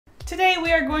Today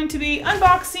we are going to be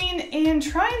unboxing and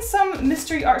trying some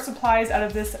mystery art supplies out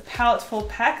of this Palleteful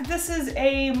pack. This is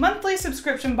a monthly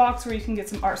subscription box where you can get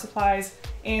some art supplies,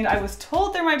 and I was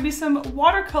told there might be some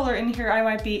watercolor in here I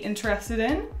might be interested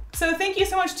in. So thank you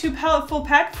so much to Palleteful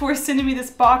Pack for sending me this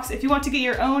box. If you want to get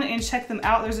your own and check them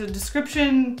out, there's a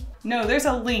description. No, there's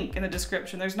a link in the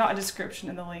description. There's not a description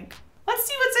in the link. Let's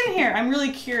see what's in here. I'm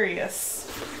really curious.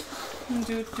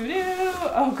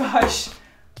 Oh gosh.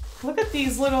 Look at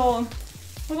these little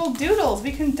doodles.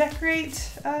 We can decorate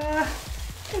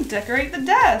the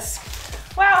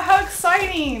desk. Wow, how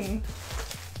exciting.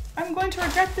 I'm going to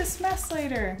regret this mess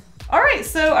later. All right,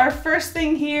 so our first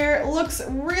thing here looks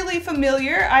really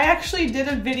familiar. I actually did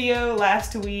a video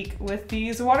last week with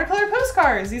these watercolor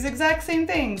postcards, these exact same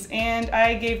things, and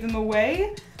I gave them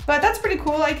away. But that's pretty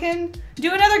cool. I can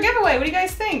do another giveaway. What do you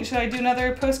guys think? Should I do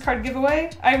another postcard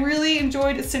giveaway? I really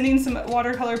enjoyed sending some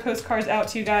watercolor postcards out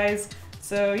to you guys.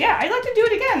 So yeah, I'd like to do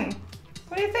it again.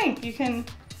 What do you think? You can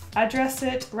address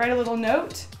it, write a little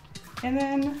note, and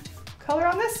then color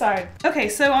on this side. Okay,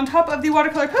 so on top of the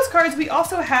watercolor postcards, we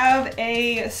also have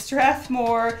a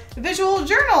Strathmore visual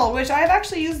journal, which I've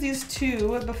actually used these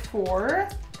two before.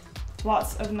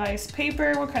 Lots of nice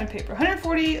paper. What kind of paper?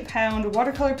 140-pound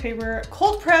watercolor paper,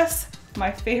 cold press, my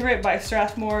favorite by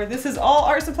Strathmore. This is all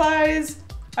art supplies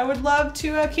I would love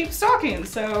to keep stocking.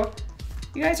 So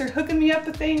you guys are hooking me up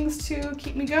with things to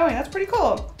keep me going. That's pretty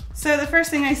cool. So the first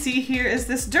thing I see here is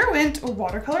this Derwent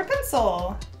watercolor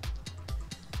pencil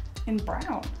in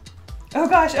brown. Oh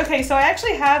gosh, okay, so I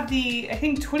actually have the, I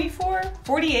think 24,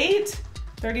 48,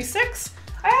 36.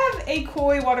 I have a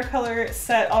koi watercolor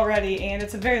set already, and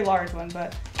it's a very large one,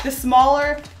 but the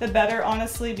smaller, the better,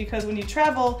 honestly, because when you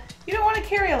travel, you don't want to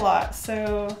carry a lot.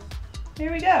 So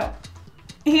here we go.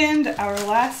 And our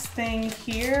last thing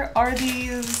here are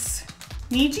these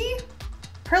Niji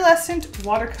pearlescent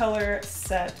watercolor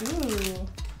set. Ooh.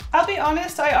 I'll be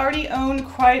honest, I already own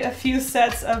quite a few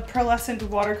sets of pearlescent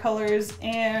watercolors,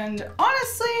 and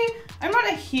honestly, I'm not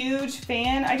a huge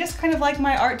fan. I just kind of like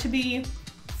my art to be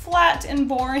flat and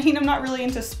boring. I'm not really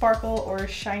into sparkle or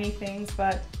shiny things,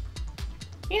 but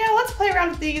you know, let's play around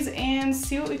with these and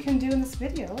see what we can do in this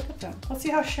video. Look at them. Let's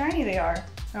see how shiny they are.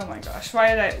 Oh my gosh,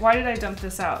 why did I dump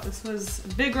this out? This was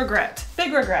big regret,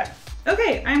 big regret.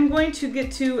 Okay, I'm going to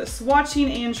get to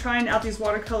swatching and trying out these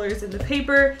watercolors in the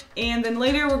paper, and then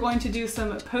later we're going to do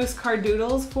some postcard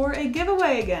doodles for a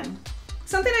giveaway again.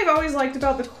 Something I've always liked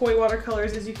about the koi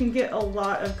watercolors is you can get a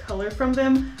lot of color from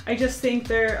them. I just think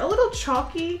they're a little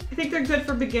chalky. I think they're good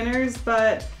for beginners,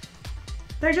 but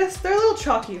they're a little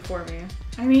chalky for me.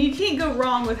 I mean, you can't go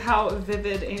wrong with how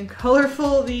vivid and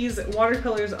colorful these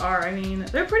watercolors are. I mean,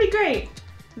 they're pretty great.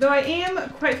 Though I am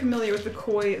quite familiar with the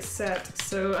koi set,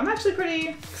 so I'm actually pretty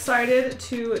excited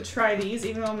to try these,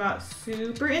 even though I'm not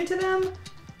super into them.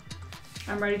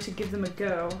 I'm ready to give them a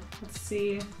go. Let's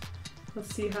see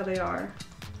how they are.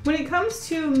 When it comes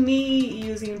to me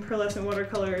using pearlescent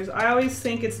watercolors, I always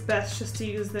think it's best just to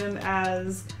use them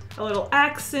as a little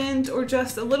accent or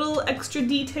just a little extra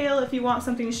detail if you want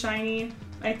something shiny.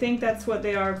 I think that's what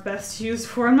they are best used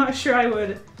for. I'm not sure I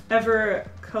would ever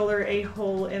color a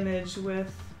whole image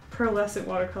with pearlescent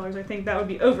watercolors. I think that would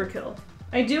be overkill.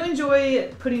 I do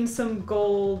enjoy putting some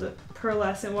gold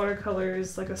pearlescent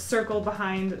watercolors, like a circle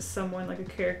behind someone, like a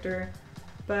character,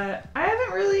 but I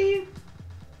haven't really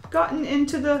gotten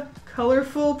into the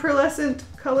colorful pearlescent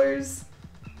colors.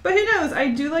 But who knows, I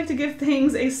do like to give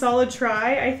things a solid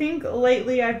try. I think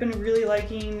lately I've been really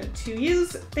liking to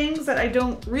use things that I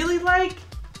don't really like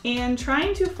and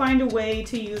trying to find a way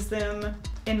to use them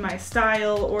in my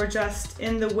style or just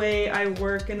in the way I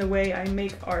work and the way I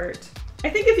make art. I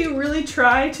think if you really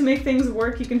try to make things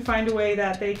work, you can find a way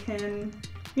that they can,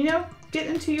 you know, get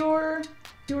into your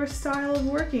style of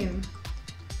working.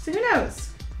 So who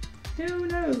knows? Who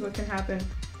knows what can happen?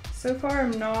 So far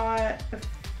I'm not a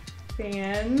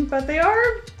fan, but they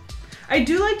are, I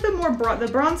do like the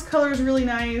bronze color is really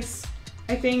nice.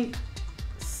 I think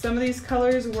some of these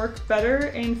colors work better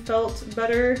and felt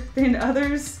better than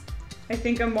others. I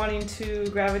think I'm wanting to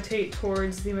gravitate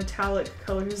towards the metallic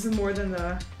colors more than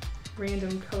the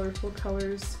random colorful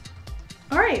colors.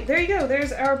 All right, there you go.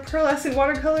 There's our pearlescent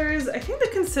watercolors. I think the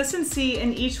consistency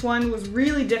in each one was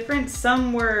really different.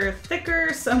 Some were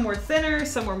thicker, some were thinner,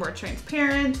 some were more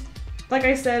transparent. Like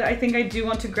I said, I think I do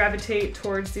want to gravitate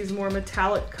towards these more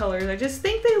metallic colors. I just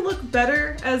think they look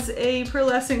better as a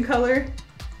pearlescent color.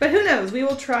 But who knows, we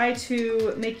will try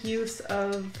to make use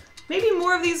of maybe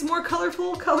more of these more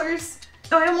colorful colors.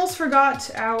 Oh, I almost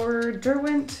forgot our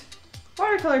Derwent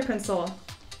watercolor pencil.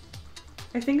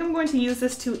 I think I'm going to use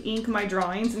this to ink my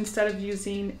drawings instead of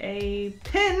using a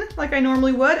pen like I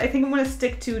normally would. I think I'm going to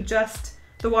stick to just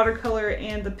the watercolor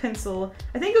and the pencil.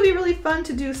 I think it would be really fun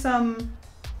to do some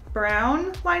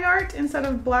brown line art instead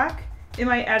of black. It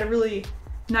might add a really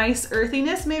nice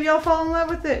earthiness. Maybe I'll fall in love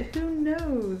with it. Who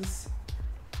knows?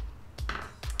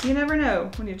 You never know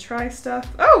when you try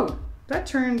stuff. Oh, that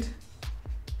turned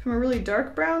from a really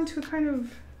dark brown to a kind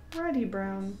of reddy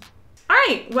brown. All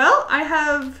right, well, I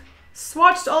have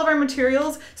swatched all of our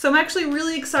materials, so I'm actually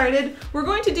really excited. We're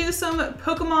going to do some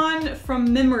Pokemon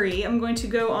from memory. I'm going to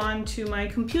go on to my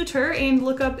computer and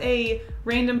look up a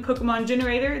random Pokemon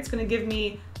generator. It's going to give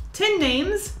me 10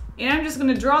 names, and I'm just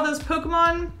going to draw those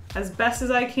Pokemon as best as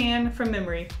I can from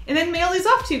memory, and then mail these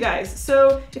off to you guys.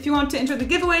 So if you want to enter the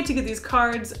giveaway to get these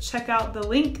cards, check out the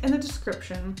link in the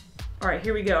description. All right,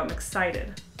 here we go. I'm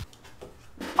excited.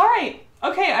 All right.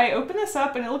 Okay, I opened this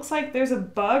up and it looks like there's a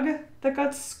bug that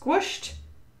got squished.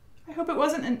 I hope it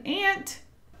wasn't an ant.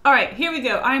 All right, here we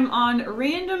go. I'm on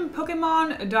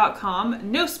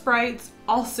randompokemon.com. No sprites,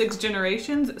 all 6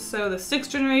 generations. So the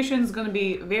 6th generation is going to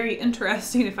be very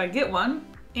interesting if I get one.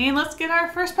 And let's get our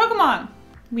first Pokemon.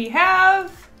 We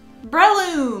have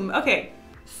Breloom. Okay,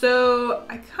 so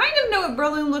I kind of know what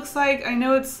Breloom looks like. I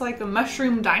know it's like a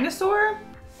mushroom dinosaur.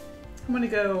 we're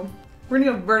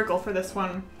gonna go vertical for this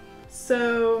one.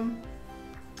 So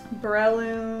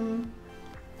Breloom,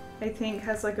 I think,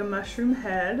 has like a mushroom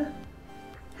head,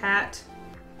 hat,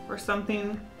 or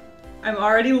something. I'm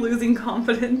already losing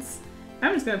confidence.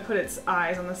 I'm just gonna put its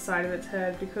eyes on the side of its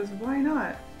head because why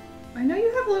not? I know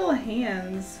you have little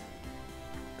hands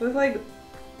with like,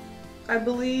 I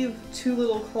believe, 2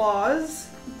 little claws.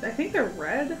 I think they're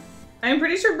red. I'm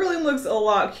pretty sure Breloom looks a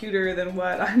lot cuter than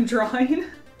what I'm drawing.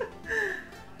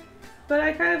 But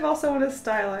I kind of also want to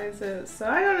stylize it, so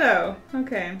I don't know.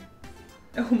 Okay.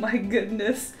 Oh my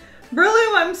goodness.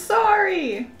 Breloom, I'm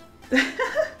sorry!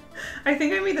 I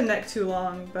think I made the neck too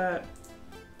long, but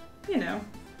you know.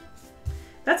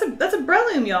 That's a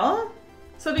Breloom, y'all.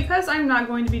 So because I'm not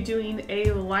going to be doing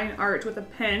a line art with a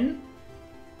pen,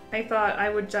 I thought I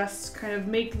would just kind of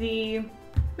make the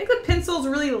pencils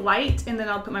really light, and then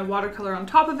I'll put my watercolor on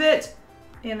top of it.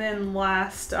 And then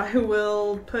last, I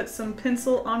will put some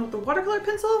pencil on with the watercolor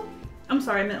pencil. I'm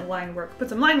sorry, I meant line work. Put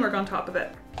some line work on top of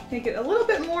it. Make it a little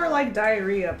bit more like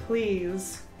diarrhea,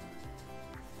 please.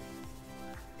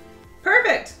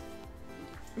 Perfect!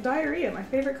 Diarrhea, my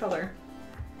favorite color.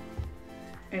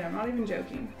 And I'm not even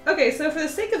joking. Okay, so for the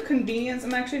sake of convenience,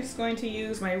 I'm actually just going to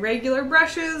use my regular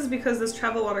brushes because this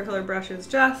travel watercolor brush is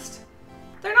just,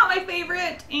 they're not my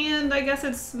favorite, and I guess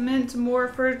it's meant more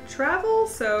for travel,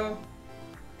 so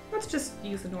let's just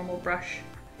use a normal brush.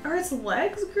 Are its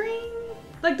legs green?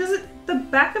 Like, does it, the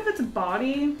back of its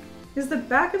body, is the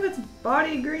back of its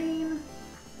body green?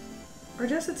 Or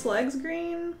just its legs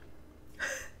green?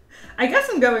 I guess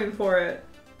I'm going for it.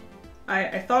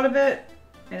 I thought of it,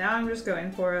 and now I'm just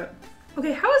going for it.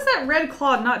 Okay, how is that red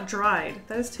claw not dried?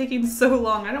 That is taking so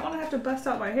long. I don't want to have to bust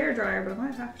out my hairdryer, but I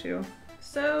might have to.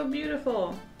 So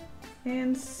beautiful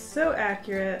and so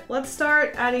accurate. Let's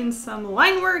start adding some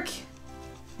line work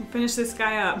and finish this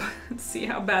guy up. Let's see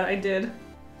how bad I did.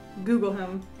 Google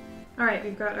him. All right,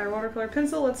 we've got our watercolor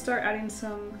pencil. Let's start adding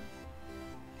some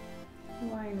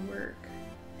line work.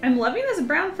 I'm loving this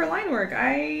brown for line work.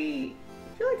 I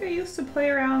feel like I used to play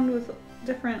around with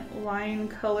different line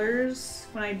colors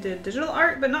when I did digital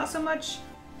art, but not so much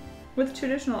with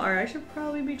traditional art. I should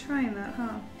probably be trying that,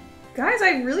 huh? Guys,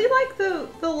 I really like the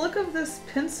look of this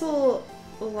pencil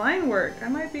line work. I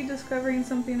might be discovering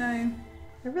something I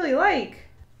really like.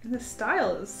 And the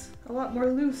style is a lot more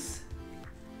loose.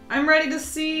 I'm ready to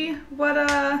see what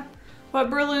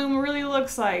Breloom really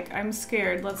looks like. I'm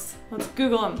scared. Let's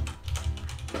Google him.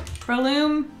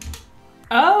 Breloom.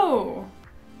 Oh.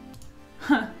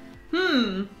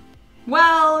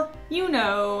 Well, you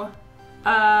know,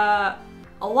 a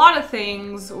lot of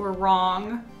things were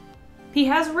wrong. He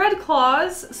has red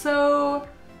claws, so,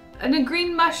 and a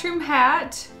green mushroom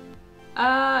hat.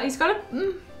 He's got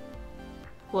a,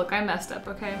 look, I messed up,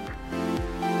 okay?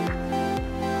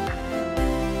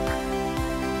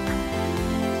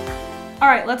 All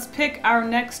right, let's pick our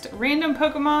next random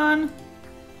Pokemon.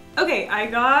 Okay, I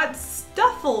got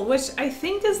Stuffle, which I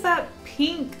think is that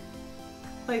pink,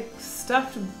 like,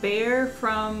 stuffed bear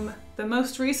from the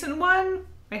most recent one.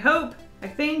 I hope, I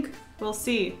think, we'll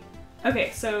see.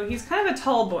 Okay, so he's kind of a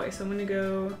tall boy, so I'm gonna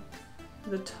go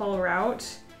the tall route.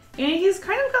 And he's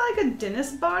kind of got like a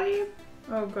dentist body.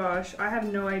 Oh gosh, I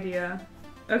have no idea.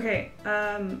 Okay,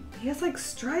 he has like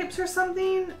stripes or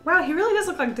something. Wow, he really does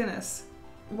look like Dennis.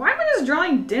 Why am I just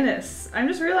drawing Dennis? I'm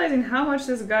just realizing how much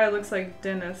this guy looks like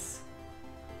Dennis.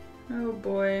 Oh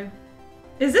boy.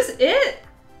 Is this it?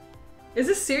 Is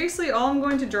this seriously all I'm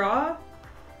going to draw?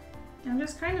 I'm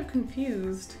just kind of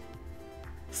confused.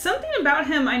 Something about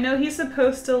him, I know he's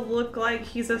supposed to look like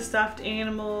he's a stuffed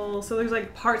animal, so there's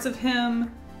like parts of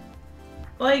him.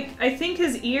 Like, I think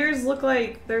his ears look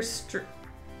like they're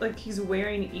like he's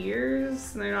wearing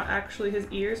ears and they're not actually his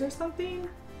ears or something.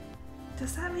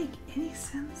 Does that make any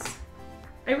sense?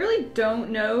 I really don't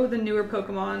know the newer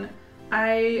Pokemon.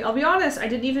 I'll be honest, I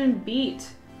didn't even beat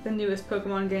the newest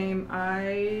Pokemon game.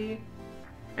 I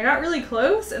got really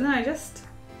close and then I just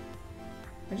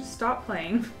stopped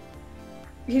playing.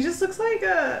 He just looks like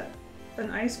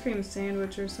an ice cream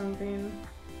sandwich or something.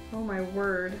 Oh my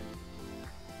word.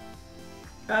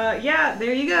 Yeah,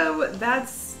 there you go.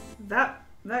 That's that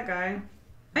guy.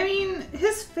 I mean,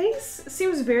 his face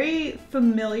seems very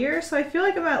familiar, so I feel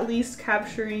like I'm at least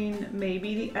capturing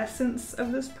maybe the essence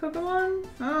of this Pokemon.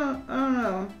 I don't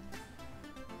know.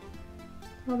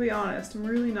 I'll be honest, I'm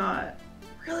really not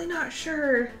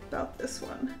sure about this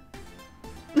one.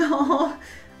 No,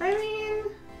 I mean,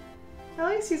 at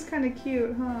least he's kind of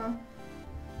cute, huh?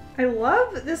 I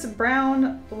love this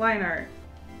brown line art.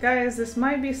 Guys, this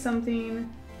might be something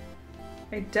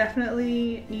I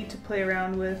definitely need to play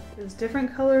around with, is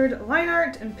different colored line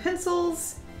art and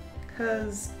pencils,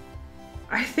 because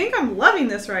I think I'm loving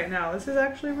this right now. This is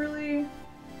actually really,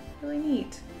 really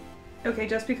neat. Okay,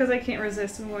 just because I can't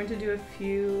resist, I'm going to do a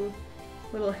few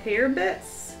little hair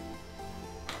bits,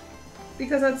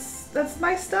 because that's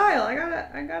my style.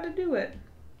 I gotta do it.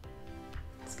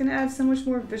 It's gonna add so much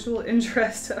more visual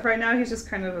interest. Right now he's just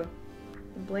kind of a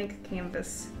blank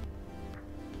canvas,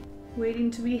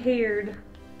 waiting to be haired.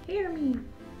 Hair me.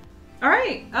 All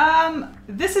right,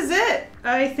 this is it.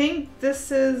 I think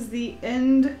this is the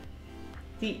end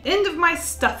of my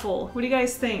Stuffle. What do you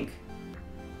guys think?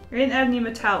 I didn't add any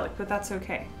metallic, but that's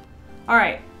okay. All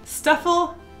right,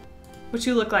 Stuffle, what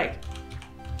you look like?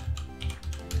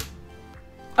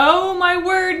 Oh my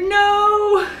word,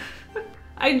 no!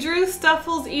 I drew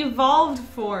Stuffle's evolved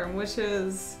form, which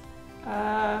is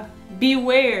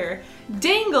Beware.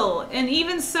 Dangle, and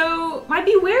even so, my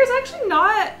Beware is actually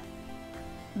not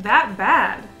that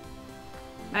bad.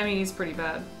 I mean, he's pretty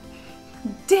bad.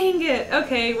 Dang it!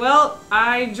 Okay, well,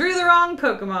 I drew the wrong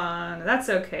Pokemon. That's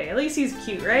okay. At least he's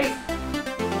cute, right?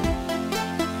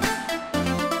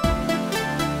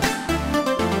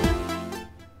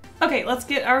 Okay, let's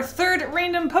get our third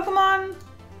random Pokemon.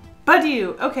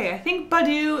 Budew. Okay, I think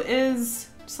Budew is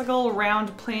just like a little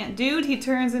round plant dude. He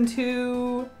turns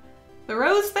into the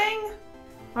rose thing.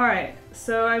 All right,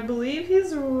 so I believe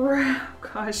he's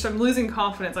gosh, I'm losing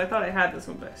confidence. I thought I had this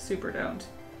one, but I super don't.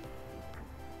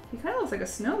 He kind of looks like a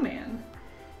snowman.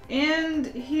 And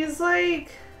he's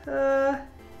like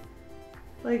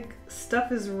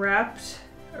stuff is wrapped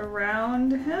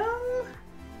around him.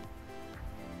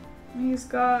 He's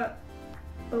got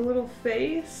a little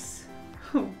face.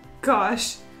 Oh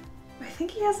gosh. I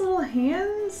think he has little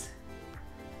hands.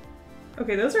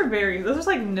 Okay, those are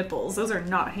like nipples. Those are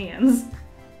not hands.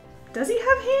 Does he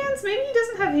have hands? Maybe he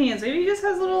doesn't have hands. Maybe he just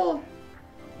has little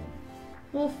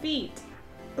feet.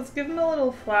 Let's give him a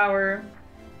little flower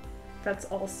that's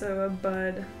also a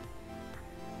bud.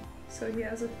 So he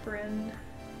has a friend.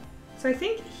 So I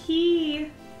think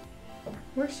he,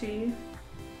 or she,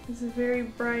 is a very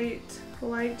bright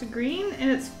light green, and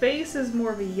its face is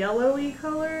more of a yellowy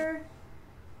color.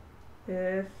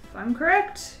 If I'm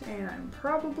correct, and I'm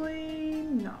probably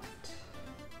not.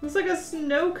 Looks like a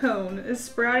snow cone is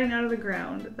sprouting out of the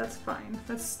ground. That's fine.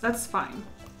 That's fine.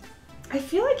 I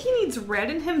feel like he needs red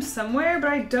in him somewhere, but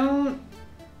I don't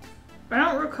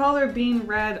recall there being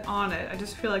red on it. I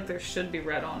just feel like there should be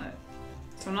red on it.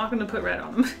 So I'm not gonna put red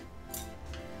on him.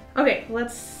 Okay,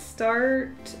 let's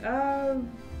start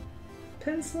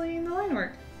penciling the line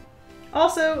work.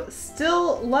 Also,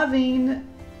 still loving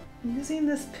using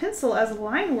this pencil as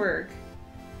line work.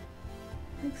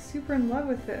 I'm super in love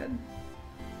with it.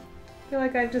 I feel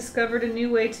like I've discovered a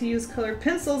new way to use colored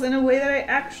pencils in a way that I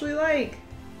actually like.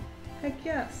 Heck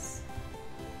yes.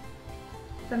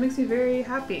 That makes me very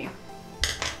happy.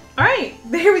 All right,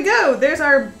 there we go. There's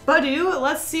our Budew.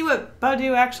 Let's see what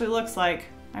Budew actually looks like.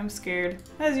 I'm scared,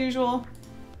 as usual.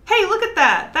 Hey, look at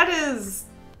that. That is,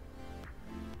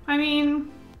 I mean,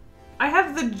 I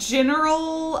have the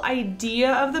general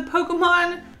idea of the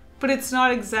Pokemon, but it's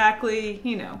not exactly,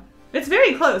 you know, it's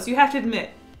very close, you have to admit.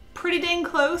 Pretty dang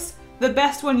close. The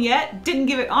best one yet, didn't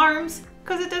give it arms,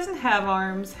 because it doesn't have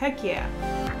arms. Heck yeah.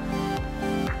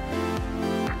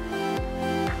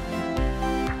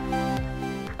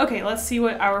 Okay, let's see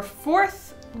what our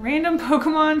fourth random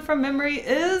Pokemon from memory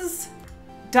is.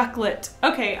 Ducklet.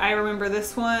 Okay, I remember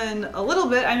this one a little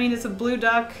bit. I mean, it's a blue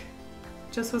duck,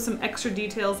 just with some extra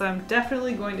details I'm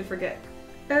definitely going to forget.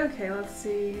 Okay, let's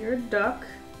see. You're a duck.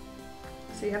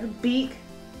 So you have a beak,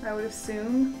 I would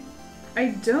assume.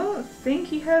 I don't think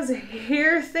he has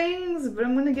hair things, but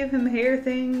I'm gonna give him hair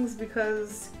things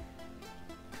because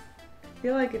I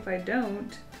feel like if I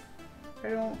don't, I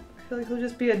feel like he'll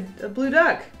just be a blue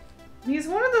duck. He's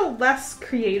one of the less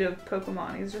creative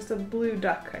Pokemon. He's just a blue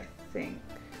duck, I think.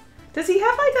 Does he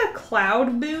have like a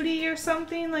cloud booty or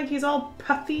something? Like he's all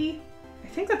puffy? I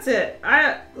think that's it.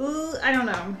 I don't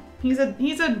know. He's a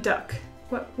duck.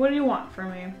 What do you want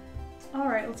from me? All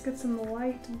right, let's get some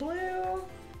light blue.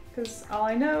 Because all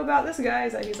I know about this guy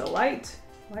is that he's a light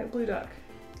blue duck.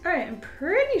 All right, I'm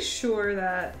pretty sure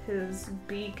that his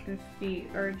beak and feet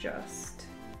are just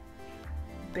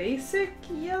basic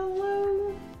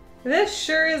yellow. This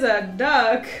sure is a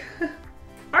duck.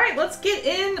 All right, let's get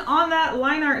in on that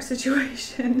line art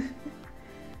situation.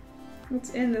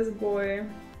 Let's end this boy.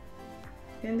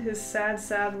 End his sad,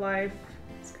 sad life.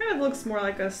 This kind of looks more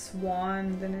like a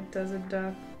swan than it does a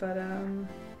duck, but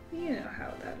you know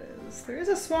how that is. There is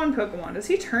a swan Pokemon. Does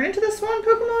he turn into the swan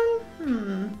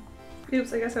Pokemon?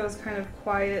 Oops, I guess I was kind of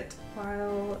quiet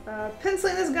while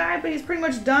penciling this guy, but he's pretty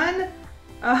much done.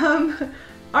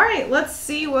 All right, let's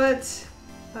see what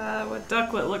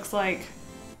Ducklet looks like.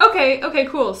 Okay,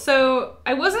 cool. So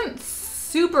I wasn't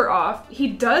super off. He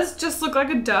does just look like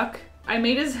a duck. I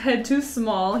made his head too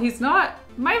small.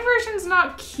 My version's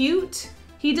not cute.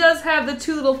 He does have the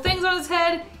two little things on his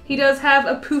head. He does have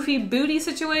a poofy booty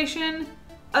situation.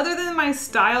 Other than my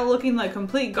style looking like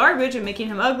complete garbage and making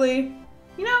him ugly,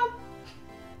 you know,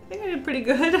 I think I did pretty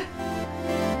good.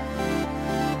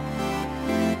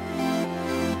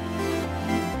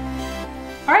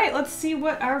 All right, let's see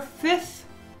what our 5th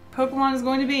Pokemon is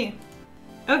going to be.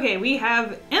 Okay, we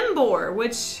have Embor,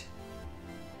 which,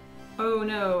 oh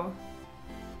no.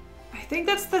 I think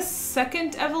that's the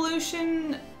 2nd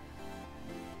evolution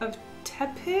of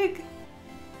Tepig?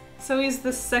 So he's the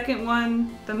 2nd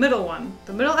one, the middle one.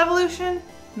 The middle evolution?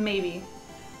 Maybe.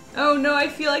 Oh no, I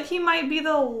feel like he might be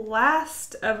the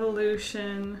last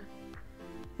evolution.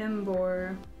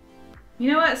 Embor.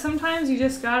 You know what? Sometimes you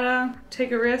just gotta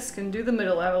take a risk and do the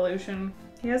middle evolution.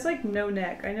 He has like no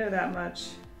neck, I know that much.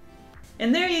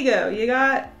 And there you go, you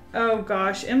got, oh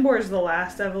gosh, Embor's the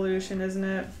last evolution, isn't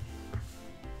it?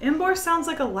 Embor sounds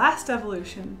like a last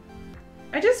evolution.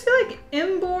 I just feel like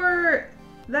Embor,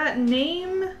 that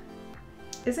name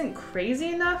isn't crazy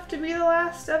enough to be the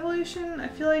last evolution. I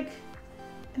feel like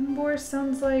Embor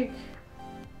sounds like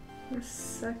the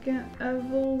 2nd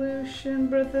evolution,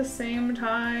 but at the same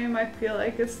time, I feel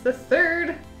like it's the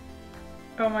 3rd.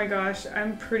 Oh my gosh,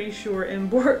 I'm pretty sure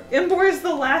Embor is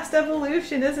the last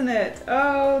evolution, isn't it?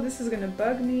 Oh, this is gonna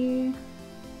bug me.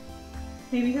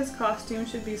 Maybe his costume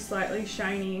should be slightly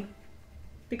shiny.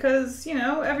 Because, you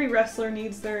know, every wrestler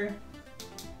needs their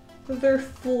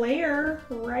flair,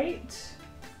 right?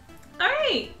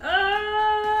 Alright,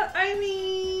 I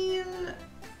mean,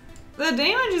 the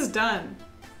damage is done.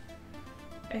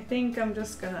 I think I'm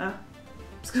just gonna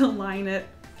line it.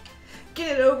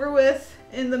 Get it over with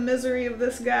in the misery of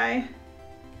this guy.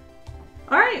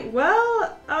 Alright,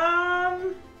 well,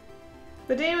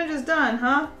 the damage is done,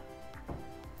 huh?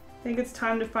 I think it's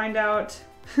time to find out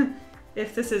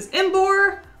if this is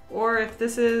Embor or if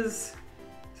this is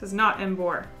not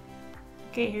Embor.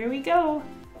 Okay, here we go.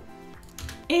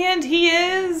 And he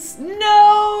is,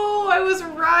 no, I was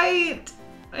right.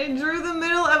 I drew the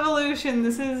middle evolution.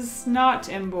 This is not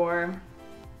Embor.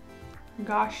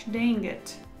 Gosh dang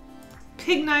it.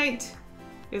 Pignite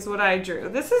is what I drew.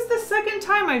 This is the 2nd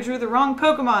time I drew the wrong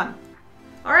Pokemon.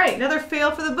 All right, another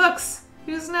fail for the books.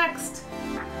 Who's next?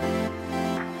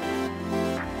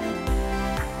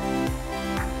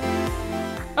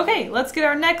 Okay, let's get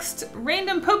our next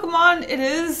random Pokemon. It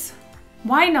is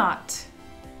Wynot.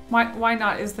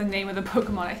 Wynot is the name of the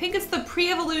Pokemon. I think it's the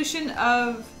pre-evolution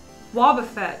of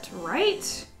Wobbuffet,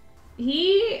 right?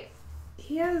 He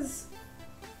has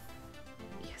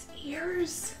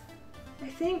ears, I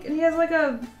think, and he has like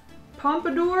a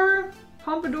pompadour.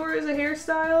 Pompadour is a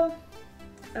hairstyle.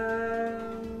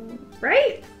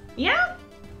 Right? Yeah?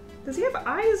 Does he have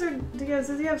eyes or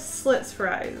does he have slits for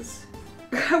eyes?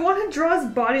 I want to draw his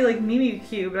body like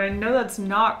Mimikyu, but I know that's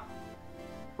not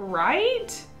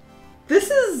right. This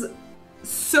is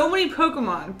so many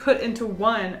Pokemon put into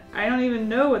one. I don't even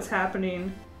know what's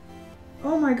happening.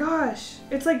 Oh my gosh.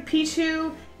 It's like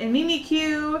Pichu and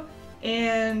Mimikyu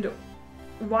and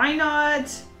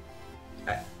Wynot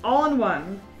all in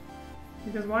one.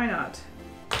 Because why not?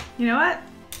 You know what?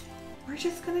 We're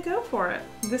just gonna go for it.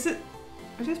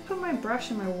 I just put my brush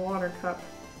in my water cup.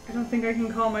 I don't think I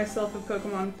can call myself a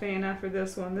Pokemon fan after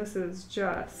this one. This is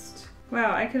just...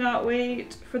 Wow, I cannot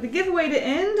wait for the giveaway to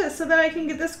end so that I can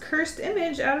get this cursed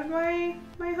image out of my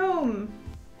home.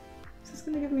 This is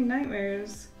gonna give me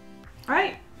nightmares.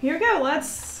 Alright, here we go.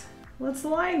 Let's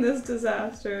line this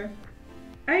disaster.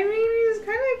 I mean, he's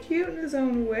kind of cute in his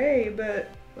own way, but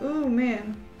oh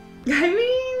man. I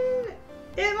mean,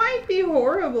 it might be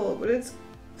horrible, but it's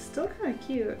still kind of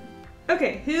cute.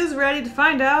 Okay, who's ready to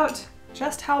find out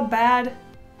just how bad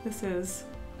this is?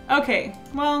 Okay,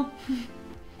 well,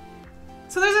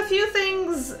 so there's a few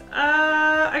things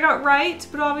I got right,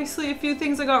 but obviously a few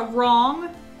things I got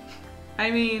wrong.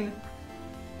 I mean,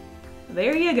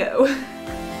 there you go.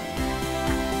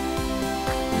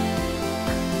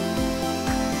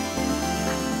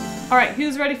 All right,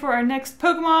 who's ready for our next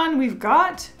Pokemon? We've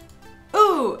got,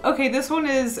 ooh, okay, this one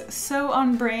is so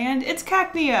on brand. It's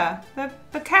Cacnea,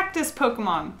 the cactus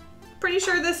Pokemon. Pretty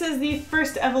sure this is the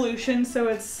first evolution, so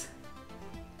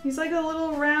he's like a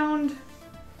little round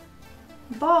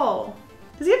ball.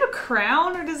 Does he have a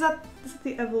crown, or is that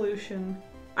the evolution?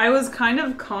 I was kind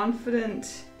of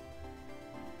confident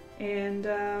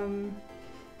and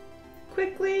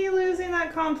quickly losing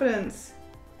that confidence.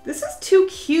 This is too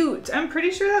cute. I'm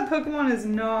pretty sure that Pokemon is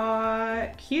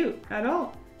not cute at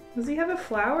all. Does he have a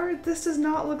flower? This does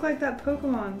not look like that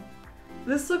Pokemon.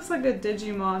 This looks like a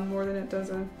Digimon more than it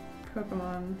does a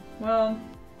Pokemon. Well,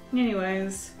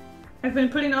 anyways, I've been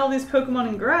putting all these Pokemon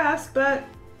in grass, but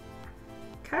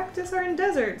cactus are in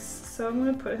deserts, so I'm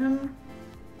gonna put him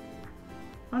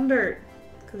on dirt,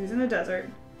 because he's in a desert.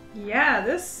 Yeah,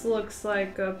 this looks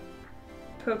like a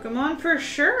Pokemon for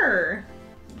sure.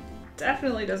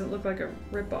 Definitely doesn't look like a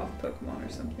rip-off Pokemon or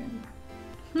something.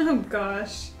 Oh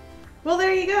gosh. Well,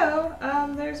 there you go.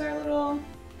 There's our little...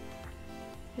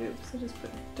 Oops, I just put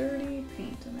dirty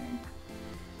paint in there.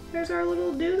 There's our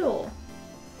little doodle.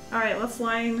 Alright, let's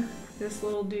line this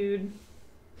little dude.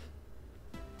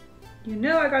 You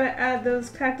know I gotta add those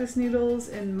cactus noodles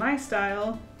in my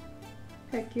style.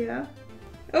 Heck yeah.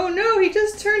 Oh no, he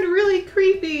just turned really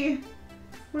creepy!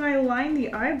 When I lined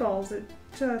the eyeballs, it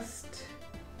just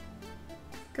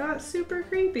got super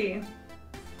creepy.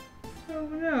 Oh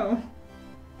no.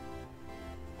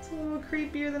 It's a little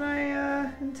creepier than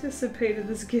I anticipated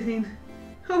this getting.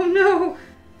 Oh no!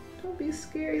 Don't be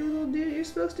scary, little dude. You're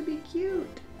supposed to be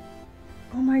cute.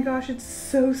 Oh my gosh, it's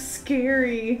so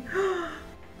scary.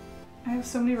 I have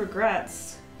so many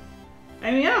regrets.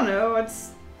 I mean, I don't know.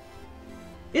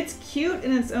 It's cute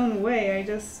in its own way.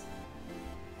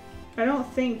 I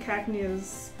don't think Cacnea is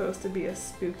supposed to be a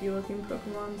spooky looking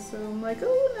Pokemon, so I'm like,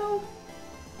 oh no,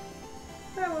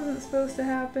 that wasn't supposed to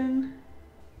happen.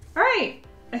 Alright,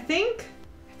 I think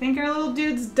our little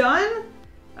dude's done.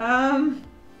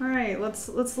 Alright,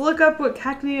 let's look up what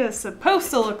Cacnea is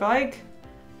supposed to look like.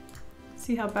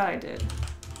 See how bad I did.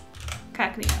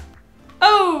 Cacnea.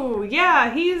 Oh,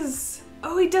 yeah, he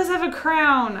does have a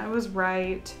crown. I was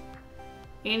right.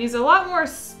 And he's a lot more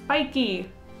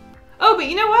spiky. Oh, but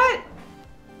you know what?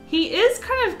 He is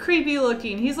kind of creepy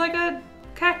looking. He's like a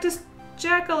cactus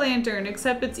jack-o'-lantern,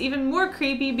 except it's even more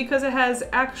creepy because it has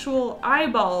actual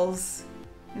eyeballs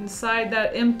inside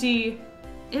that empty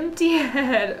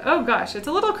head. Oh gosh, it's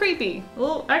a little creepy. A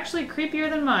little, actually creepier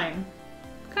than mine.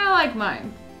 Kind of like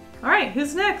mine. All right,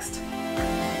 who's next?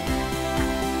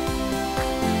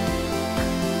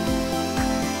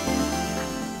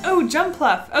 Oh,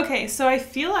 Jumpluff. Okay, so I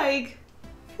feel like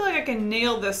I can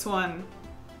nail this one.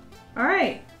 All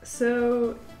right,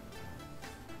 so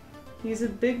he's a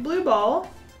big blue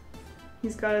ball.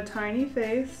 He's got a tiny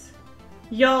face.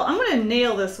 Y'all, I'm gonna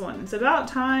nail this one. It's about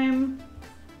time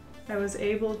I was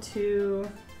able to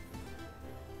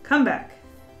come back.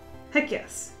 Heck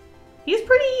yes. He's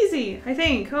pretty easy, I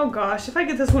think. Oh gosh, if I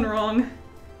get this one wrong,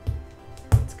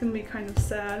 it's gonna be kind of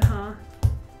sad, huh?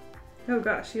 Oh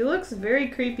gosh, he looks very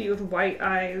creepy with white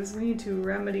eyes. We need to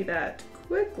remedy that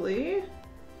quickly.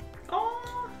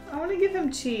 Oh, I want to give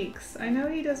him cheeks. I know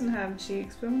he doesn't have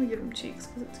cheeks, but I'm gonna give him cheeks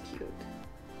because it's cute.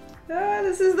 Ah,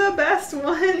 this is the best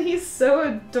one. He's so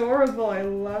adorable. I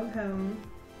love him.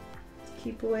 Let's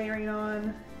keep layering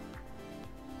on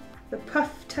the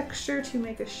puff texture to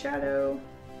make a shadow.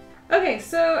 Okay,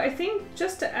 so I think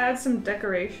just to add some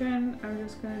decoration, I'm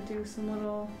just gonna do some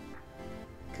little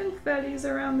confettis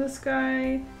around this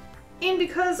guy. And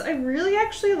because I really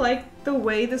actually like the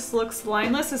way this looks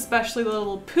lineless, especially the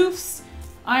little poofs,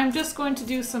 I'm just going to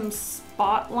do some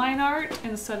spot line art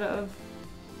instead of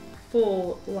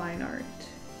full line art.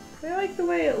 I like the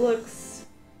way it looks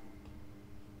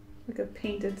like a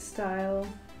painted style.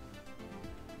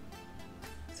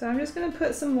 So I'm just gonna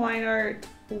put some line art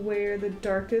where the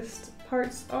darkest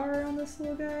parts are on this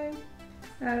little guy.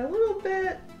 Add a little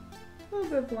bit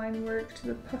of line work to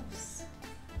the puffs.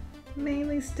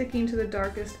 Mainly sticking to the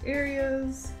darkest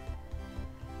areas.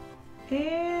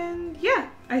 And yeah,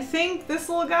 I think this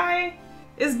little guy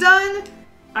is done.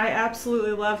 I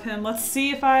absolutely love him. Let's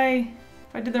see if I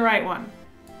did the right one.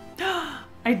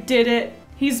 I did it.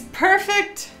 He's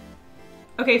perfect.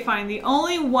 Okay, fine. The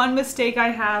only one mistake I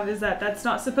have is that that's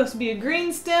not supposed to be a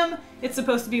green stem. It's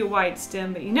supposed to be a white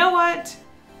stem, but you know what?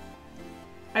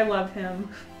 I love him.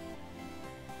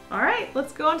 All right,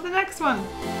 let's go on to the next one.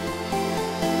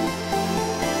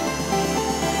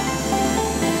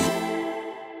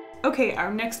 Okay,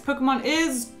 our next Pokemon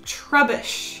is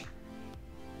Trubbish.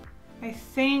 I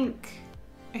think,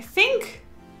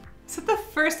 is it the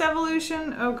first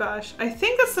evolution? Oh gosh, I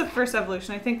think that's the first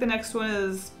evolution. I think the next one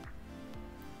is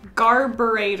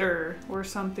Garburator or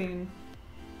something.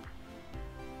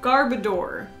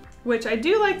 Garbodor, which I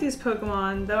do like these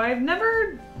Pokemon, though I've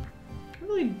never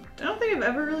really, I don't think I've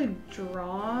ever really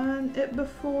drawn it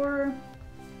before.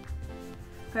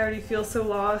 I already feel so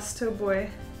lost, oh boy.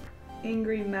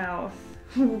 Angry mouth.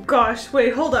 Oh gosh,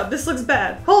 wait, hold up, this looks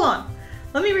bad. Hold on,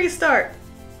 let me restart.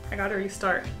 I gotta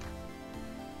restart.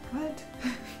 What?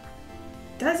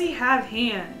 Does he have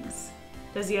hands?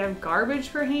 Does he have garbage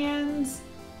for hands?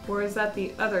 Or is that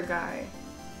the other guy?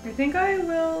 I think I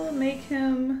will make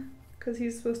him, because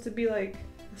he's supposed to be like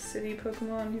a city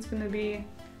Pokemon, he's gonna be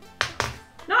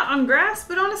not on grass,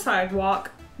 but on a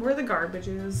sidewalk where the garbage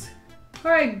is.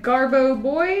 All right, Garbo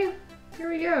boy,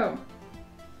 here we go.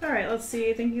 All right, let's see,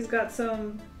 I think he's got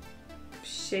some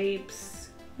shapes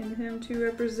in him to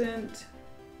represent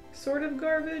sort of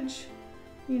garbage.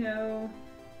 You know,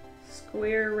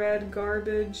 square red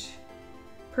garbage,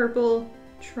 purple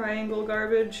triangle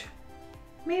garbage,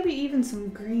 maybe even some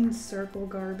green circle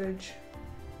garbage.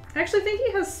 I actually think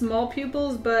he has small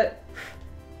pupils, but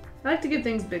I like to give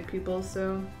things big pupils,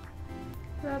 so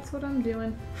that's what I'm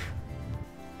doing.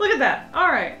 Look at that. All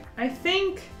right, I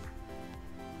think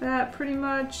that pretty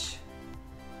much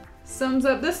sums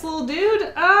up this little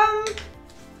dude.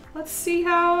 Let's see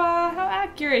how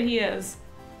accurate he is.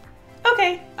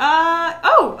 Okay,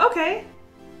 oh, okay.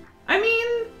 I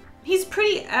mean, he's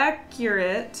pretty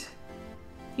accurate.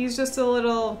 He's just he's a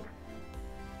little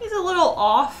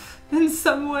off in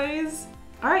some ways.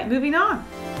 All right, moving on.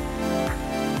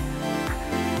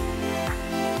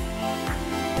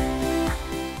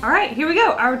 All right, here we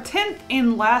go. Our 10th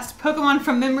and last Pokemon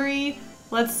from memory.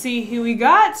 Let's see who we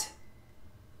got.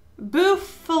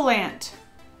 Bouffalant.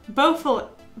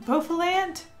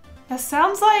 Bouffalant? That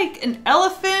sounds like an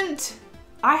elephant.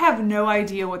 I have no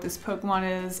idea what this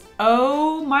Pokemon is.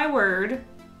 Oh my word.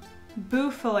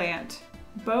 Bouffalant.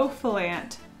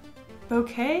 Bouffalant.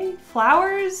 Bouquet?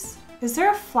 Flowers? Is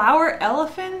there a flower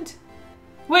elephant?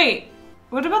 Wait,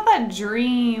 what about that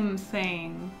dream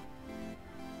thing?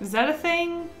 Is that a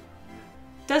thing?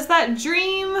 Does that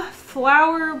dream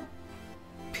flower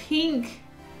pink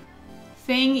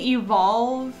thing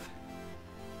evolve?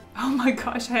 Oh my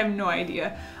gosh, I have no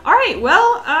idea. All right,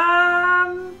 well,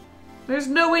 there's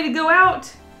no way to go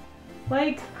out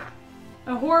like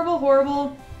a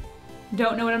horrible,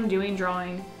 don't know what I'm doing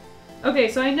drawing.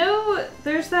 Okay, so I know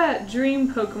there's that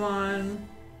dream Pokemon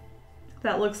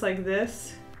that looks like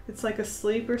this. It's like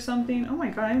asleep or something. Oh my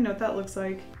god, I don't even know what that looks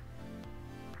like.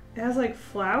 It has like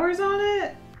flowers on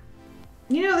it.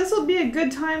 You know, this will be a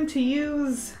good time to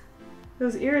use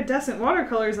those iridescent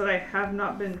watercolors that I have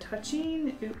not been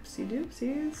touching. Oopsie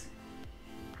doopsies.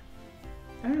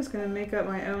 I'm just gonna make up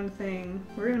my own thing.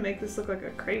 We're gonna make this look like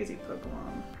a crazy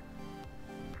Pokemon.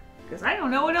 Because I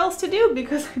don't know what else to do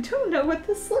because I don't know what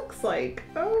this looks like.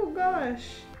 Oh gosh.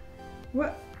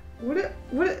 What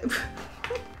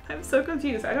I'm so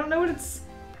confused. I don't know what its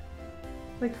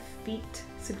like feet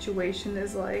situation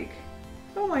is like.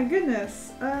 Oh my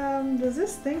goodness. Does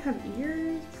this thing have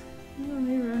ears? I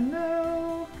don't even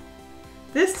know.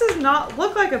 This does not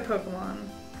look like a Pokemon,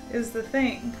 is the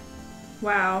thing.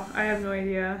 Wow, I have no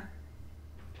idea.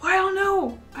 I don't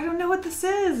know. I don't know what this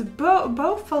is.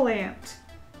 Bouffalant.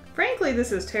 Frankly,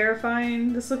 this is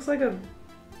terrifying. This looks like a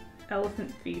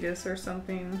elephant fetus or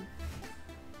something.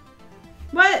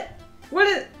 What? What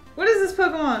is this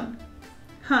Pokemon?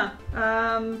 Huh.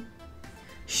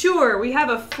 Sure, we have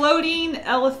a floating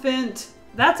elephant.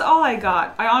 That's all I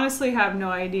got. I honestly have no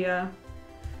idea.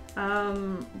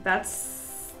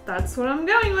 That's what I'm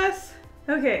going with.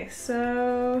 Okay,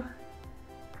 so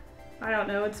I don't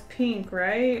know, it's pink,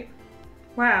 right?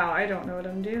 Wow, I don't know what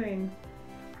I'm doing.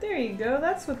 There you go,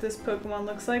 that's what this Pokemon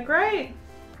looks like, right?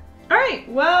 Alright,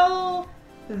 well,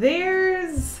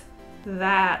 there's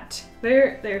that.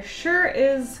 There sure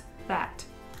is that.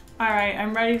 All right,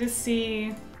 I'm ready to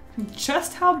see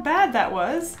just how bad that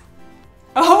was.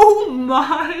 Oh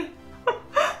my.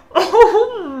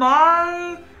 Oh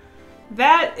my.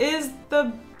 That is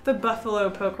the buffalo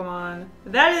Pokemon.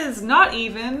 That is not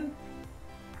even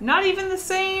the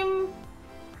same.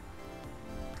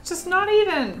 Just not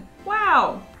even.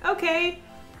 Wow. Okay.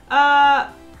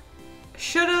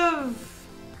 Should've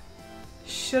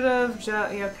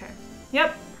yeah, okay.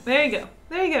 Yep. There you go.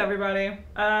 There you go, everybody.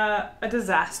 A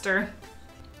disaster.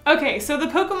 Okay, so the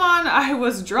Pokemon I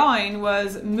was drawing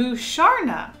was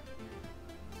Musharna.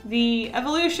 The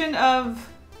evolution of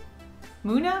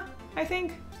Muna, I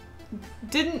think.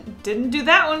 Didn't do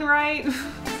that one right.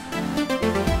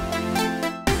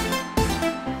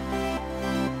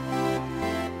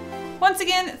 Once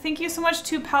again, thank you so much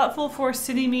to Palleteful for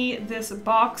sending me this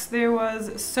box. There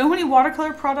was so many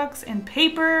watercolor products and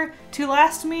paper to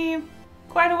last me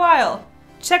quite a while.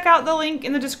 Check out the link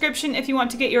in the description if you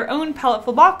want to get your own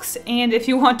Palleteful box, and if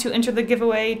you want to enter the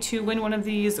giveaway to win one of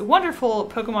these wonderful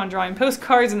Pokemon drawing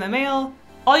postcards in the mail.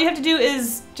 All you have to do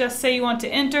is just say you want to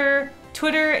enter.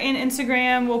 Twitter and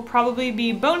Instagram will probably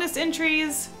be bonus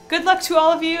entries. Good luck to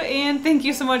all of you, and thank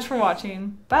you so much for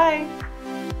watching. Bye!